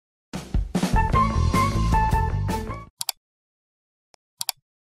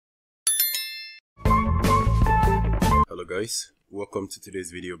Hello guys, welcome to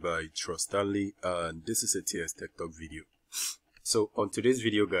today's video by Trust Stanley, and this is a TS Tech Talk video. So on today's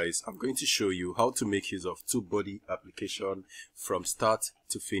video guys, I'm going to show you how to make use of Tubebuddy application from start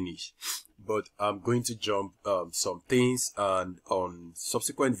to finish. But I'm going to jump some things, and on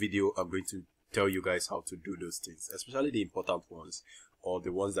subsequent video I'm going to tell you guys how to do those things, especially the important ones or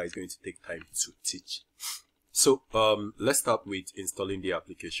the ones that is going to take time to teach. So let's start with installing the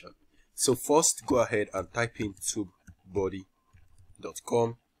application. So first, go ahead and type in tubebuddy.com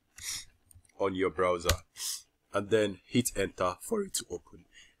on your browser and then hit enter for it to open.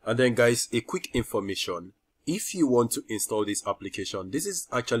 And then guys, a quick information: if you want to install this application, this is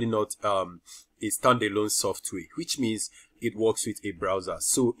actually not a standalone software, which means it works with a browser.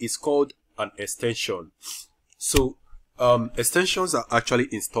 So it's called an extension. So extensions are actually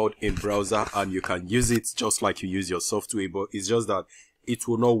installed in browser and you can use it just like you use your software, but it's just that it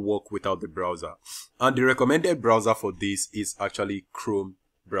will not work without the browser. And the recommended browser for this is actually Chrome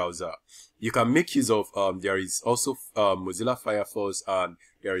browser. You can make use of there is also Mozilla Firefox, and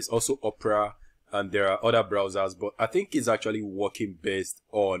there is also Opera, and there are other browsers, but I think it's actually working best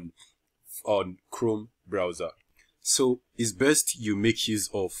on Chrome browser. So it's best you make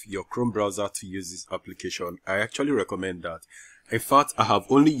use of your Chrome browser to use this application. I actually recommend that. In fact, I have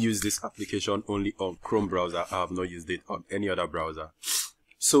only used this application only on Chrome browser. I have not used it on any other browser.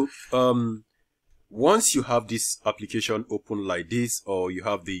 So once you have this application open like this, or you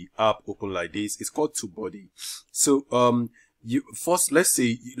have the app open like this, it's called Tubebuddy. So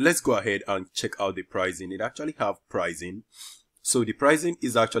let's go ahead and check out the pricing. It actually have pricing. So the pricing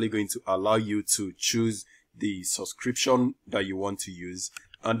is actually going to allow you to choose the subscription that you want to use.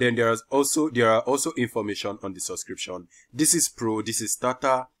 And then there are also information on the subscription. This is Pro, this is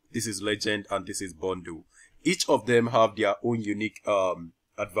Starter, this is Legend, and this is Bundle. Each of them have their own unique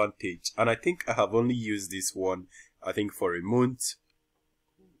advantage. And I think I have only used this one, I think, for a month.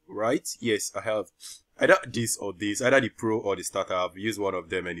 Right? Yes, I have. Either this or this, either the Pro or the Starter. I've used one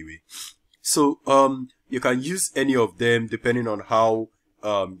of them anyway. So you can use any of them depending on how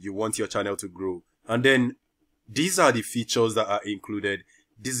you want your channel to grow. And then these are the features that are included.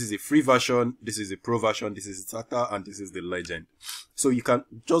 This is a free version, this is a Pro version, this is a Starter, and this is the Legend. So you can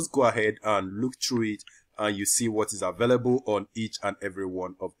just go ahead and look through it, and you see what is available on each and every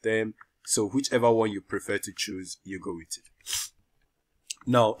one of them. So whichever one you prefer to choose, you go with it.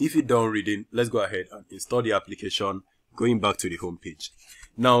 Now, if you're done reading, let's go ahead and install the application, going back to the home page.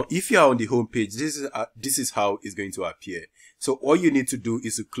 Now, if you are on the home page, this is how it's going to appear. So all you need to do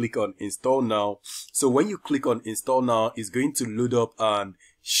is to click on Install Now. So when you click on Install Now, it's going to load up and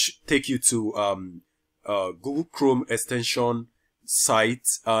take you to Google Chrome extension site,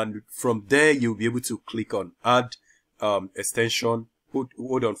 and from there you'll be able to click on Add extension.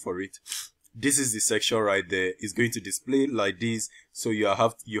 Hold on for it. This is the section right there. It's going to display like this. So you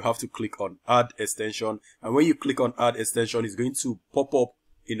have to click on Add extension, and when you click on Add extension, it's going to pop up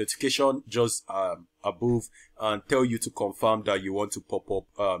a notification just above and tell you to confirm that you want to pop up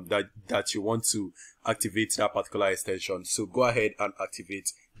that you want to activate that particular extension. So go ahead and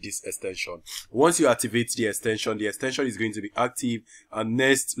activate this extension. Once you activate the extension is going to be active. And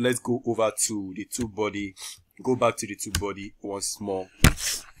next, let's go over to the Tubebuddy. Go back to the Tubebuddy once more.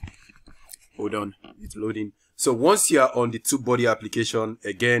 Hold on, it's loading. So once you are on the Tubebuddy application,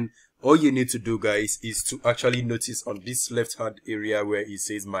 again, all you need to do guys is to actually notice on this left hand area where it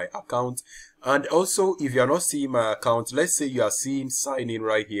says my account. And also, if you are not seeing my account, let's say you are seeing sign in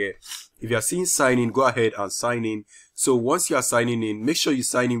right here. If you are seeing sign in, go ahead and sign in. So once you are signing in, make sure you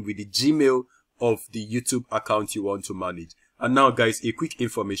sign in with the Gmail of the YouTube account you want to manage. And now guys, a quick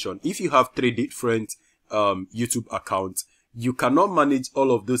information: if you have 3 different YouTube accounts, you cannot manage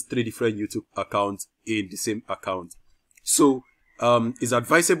all of those 3 different YouTube accounts in the same account. So it's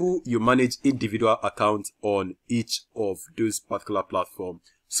advisable you manage individual accounts on each of those particular platforms.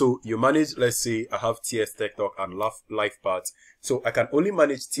 So you manage, let's say I have TS Tech Talk and LifePath. So I can only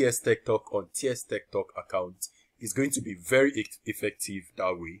manage TS Tech Talk on TS Tech Talk account. It's going to be very effective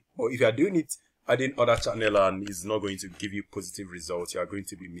that way. But if you are doing it adding other channel and it's not going to give you positive results, you are going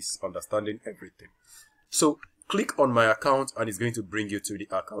to be misunderstanding everything. So click on my account and it's going to bring you to the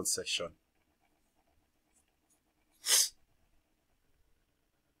account section.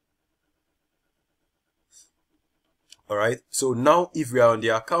 Alright, so now if we are on the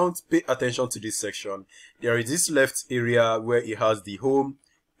account, pay attention to this section. There is this left area where it has the home,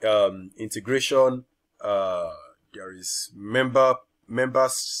 integration, there is member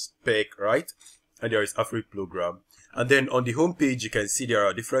spec, right? And there is affiliate program. And then on the home page, you can see there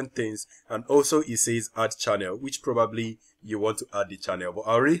are different things, and also it says add channel, which probably you want to add the channel, but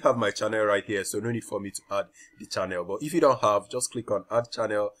I already have my channel right here, so no need for me to add the channel. But if you don't have, just click on add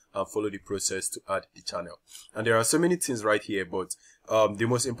channel and follow the process to add the channel. And there are so many things right here, but the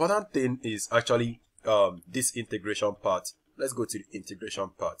most important thing is actually this integration part. Let's go to the integration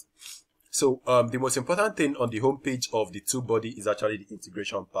part. So the most important thing on the home page of the Tubebuddy is actually the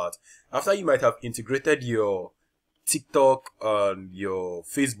integration part. After you might have integrated your TikTok and your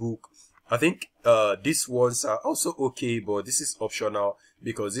Facebook, I think these ones are also okay, but this is optional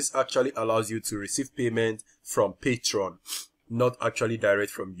because this actually allows you to receive payment from Patreon, not actually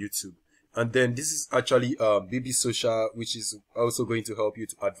direct from YouTube. And then this is actually BB Social, which is also going to help you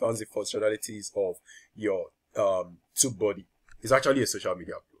to advance the functionalities of your Tubebuddy. It's actually a social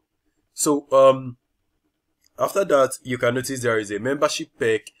media pro. So after that, you can notice there is a membership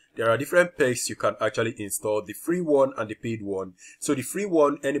pack. There are different packs you can actually install, the free one and the paid one. So the free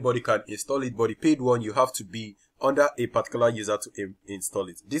one, anybody can install it, but the paid one, you have to be under a particular user to install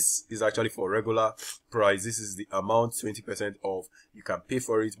it. This is actually for regular price. This is the amount, 20% off. You can pay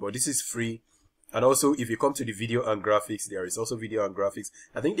for it, but this is free. And also, if you come to the video and graphics, there is also video and graphics.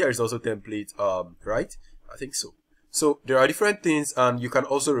 I think there is also template, right? I think so. So there are different things, and you can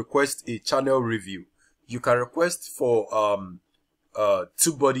also request a channel review. You can request for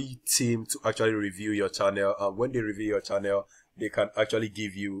Tubebuddy team to actually review your channel, and when they review your channel, they can actually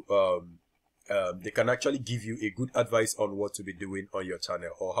give you a good advice on what to be doing on your channel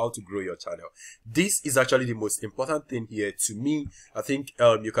or how to grow your channel. This is actually the most important thing here to me. I think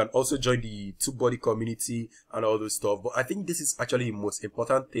you can also join the Tubebuddy community and all those stuff, but I think this is actually the most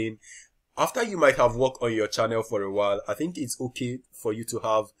important thing. After you might have worked on your channel for a while, I think it's okay for you to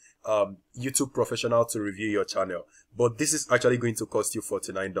have YouTube professional to review your channel, but this is actually going to cost you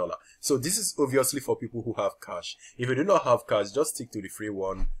 $49. So this is obviously for people who have cash. If you do not have cash, just stick to the free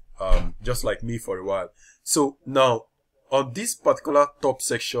one, just like me for a while. So now on this particular top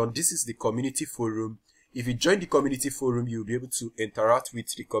section, this is the community forum. If you join the community forum, you'll be able to interact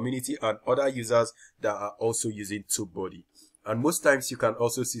with the community and other users that are also using Tubebuddy. And most times you can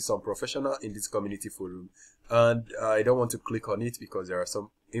also see some professional in this community forum, and I don't want to click on it because there are some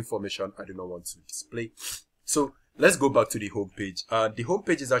information I do not want to display. So let's go back to the home page. The home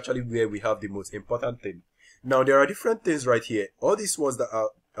page is actually where we have the most important thing. Now there are different things right here. All these ones that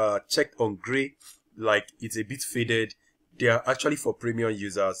are checked on gray, like it's a bit faded, they are actually for premium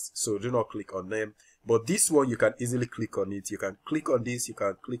users, so do not click on them. But this one, you can easily click on it. You can click on this, you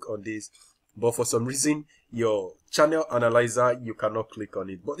can click on this, but for some reason your channel analyzer, you cannot click on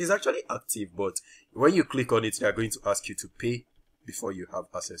it, but it's actually active. But when you click on it, they are going to ask you to pay before you have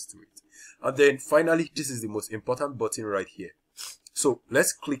access to it. And then finally, this is the most important button right here. So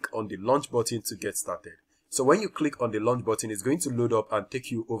let's click on the launch button to get started. So when you click on the launch button, it's going to load up and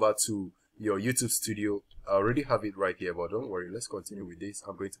take you over to your YouTube studio. I already have it right here, but don't worry, let's continue with this.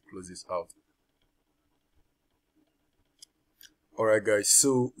 I'm going to close this out. Alright guys,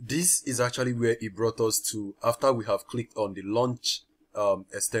 so this is actually where it brought us to after we have clicked on the launch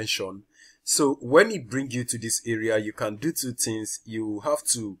extension. So when it brings you to this area, you can do two things. You have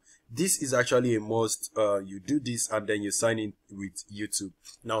to, this is actually a must, you do this and then you sign in with YouTube.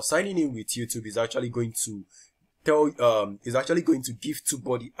 Now signing in with YouTube is actually going to is actually going to give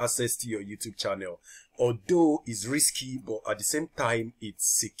Tubebuddy access to your YouTube channel. Although it's risky, but at the same time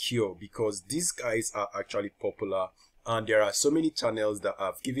it's secure because these guys are actually popular. And there are so many channels that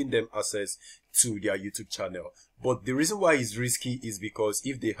have given them access to their YouTube channel. But the reason why it's risky is because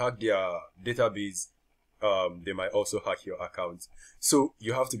if they hack their database, they might also hack your account. So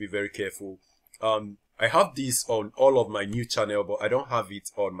you have to be very careful. I have this on all of my new channel, but I don't have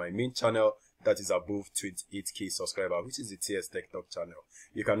it on my main channel that is above 28k subscriber, which is the TS Tech Talk channel.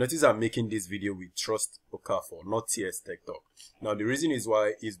 You can notice I'm making this video with Trust Okafor, not TS Tech Talk. Now the reason is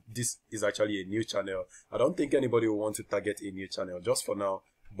why is this is actually a new channel. I don't think anybody will want to target a new channel just for now,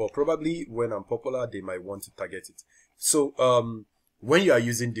 but probably when I'm popular, they might want to target it. So when you are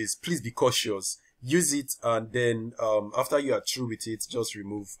using this, please be cautious. Use it, and then after you are through with it, just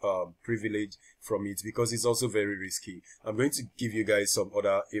remove privilege from it because it's also very risky. I'm going to give you guys some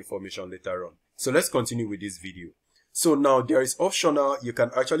other information later on. So let's continue with this video. So now there is optional. You can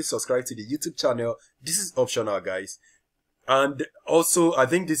actually subscribe to the YouTube channel. This is optional, guys. And also, I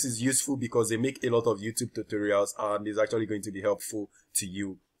think this is useful because they make a lot of YouTube tutorials and it's actually going to be helpful to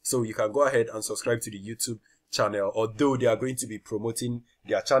you. So you can go ahead and subscribe to the YouTube channel, although they are going to be promoting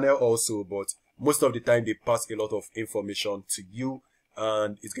their channel also, but most of the time they pass a lot of information to you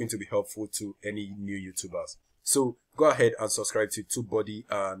and it's going to be helpful to any new YouTubers. So go ahead and subscribe to Tubebuddy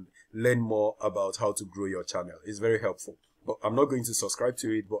and learn more about how to grow your channel. It's very helpful. But I'm not going to subscribe to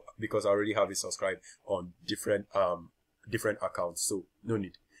it, but because I already have it subscribed on different accounts, so no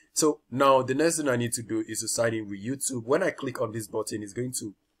need. So now the next thing I need to do is to sign in with YouTube. When I click on this button, it's going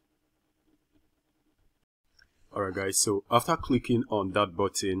to... Alright guys, so after clicking on that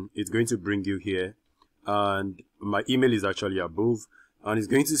button, it's going to bring you here, and my email is actually above, and it's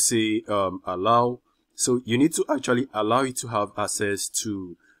going to say allow. So you need to actually allow it to have access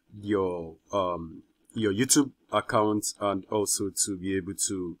to your YouTube account, and also to be able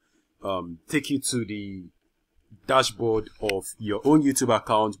to take you to the dashboard of your own YouTube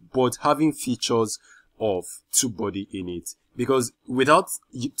account, but having features of Tubebuddy in it. Because without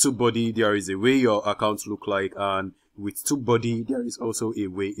Tubebuddy, there is a way your account look like, and with Tubebuddy, there is also a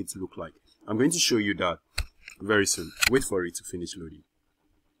way it look like. I'm going to show you that very soon. Wait for it to finish loading.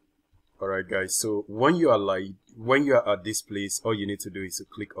 Alright guys, so when you are at this place, all you need to do is to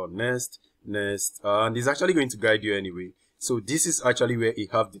click on next, and it's actually going to guide you anyway. So this is actually where you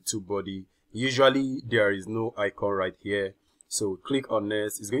have the Tubebuddy. Usually there is no icon right here, so click on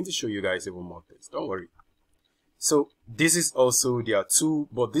next. It's going to show you guys even more things, don't worry. So this is also there too,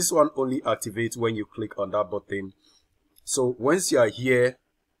 but this one only activates when you click on that button. So once you are here,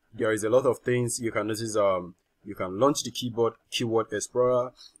 there is a lot of things you can notice. You can launch the keyword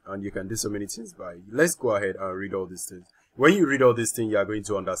explorer, and you can do so many things. By let's go ahead and read all these things. When you read all these things, you are going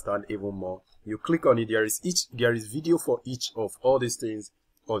to understand even more. You click on it, there is video for each of all these things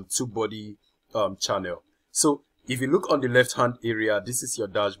on Tubebuddy channel. So if you look on the left hand area, this is your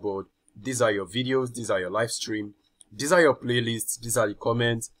dashboard. These are your videos, these are your live stream, these are your playlists, these are the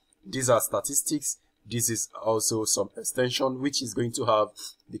comments, these are statistics. This is also some extension, which is going to have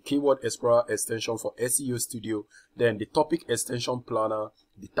the keyword explorer extension for SEO Studio, then the topic extension planner,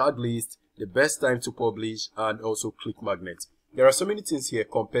 the tag list, the best time to publish, and also click magnet. There are so many things here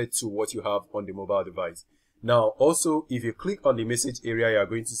compared to what you have on the mobile device. Now also, if you click on the message area, you are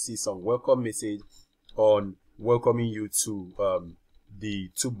going to see some welcome message on welcoming you to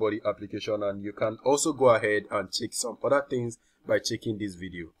the Tubebuddy application, and you can also go ahead and check some other things by checking this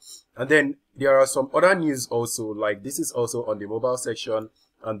video. And then there are some other news also, like this is also on the mobile section,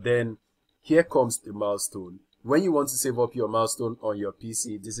 and then here comes the milestone. When you want to save up your milestone on your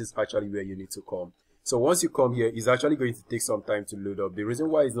PC, this is actually where you need to come. So once you come here, it's actually going to take some time to load up. The reason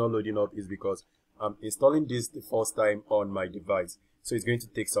why it's not loading up is because I'm installing this the first time on my device, so it's going to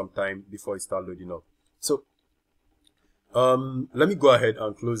take some time before it starts loading up. So let me go ahead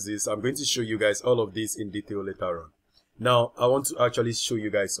and close this. I'm going to show you guys all of this in detail later on. Now I want to actually show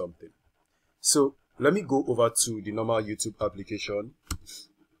you guys something. So let me go over to the normal YouTube application.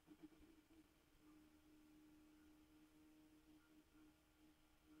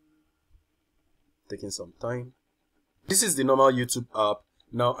 Taking some time. This is the normal YouTube app.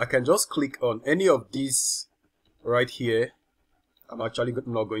 Now I can just click on any of these right here. I'm actually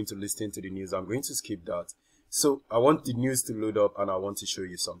not going to listen to the news. I'm going to skip that. So I want the news to load up, and I want to show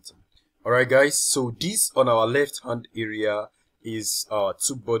you something. Alright guys, so this on our left hand area is our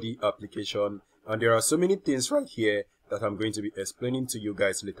Tubebuddy application, and there are so many things right here that I'm going to be explaining to you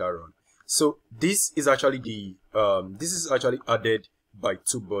guys later on. So this is actually the added by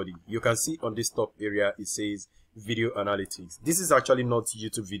Tubebuddy. You can see on this top area it says video analytics. This is actually not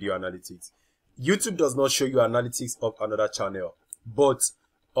YouTube video analytics. YouTube does not show you analytics of another channel, but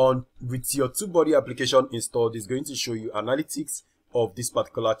with your Tubebuddy application installed, it's going to show you analytics of this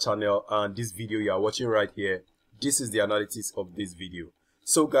particular channel, and this video you are watching right here, this is the analytics of this video.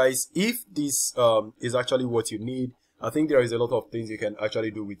 So guys, if this is actually what you need, I think there is a lot of things you can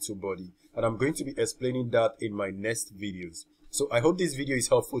actually do with Tubebuddy, and I'm going to be explaining that in my next videos. So I hope this video is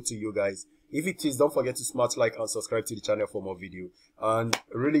helpful to you guys. If it is, don't forget to smash like and subscribe to the channel for more video. And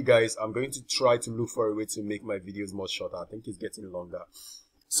really guys, I'm going to try to look for a way to make my videos more shorter. I think it's getting longer.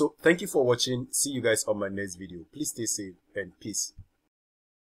 So thank you for watching. See you guys on my next video. Please stay safe and peace.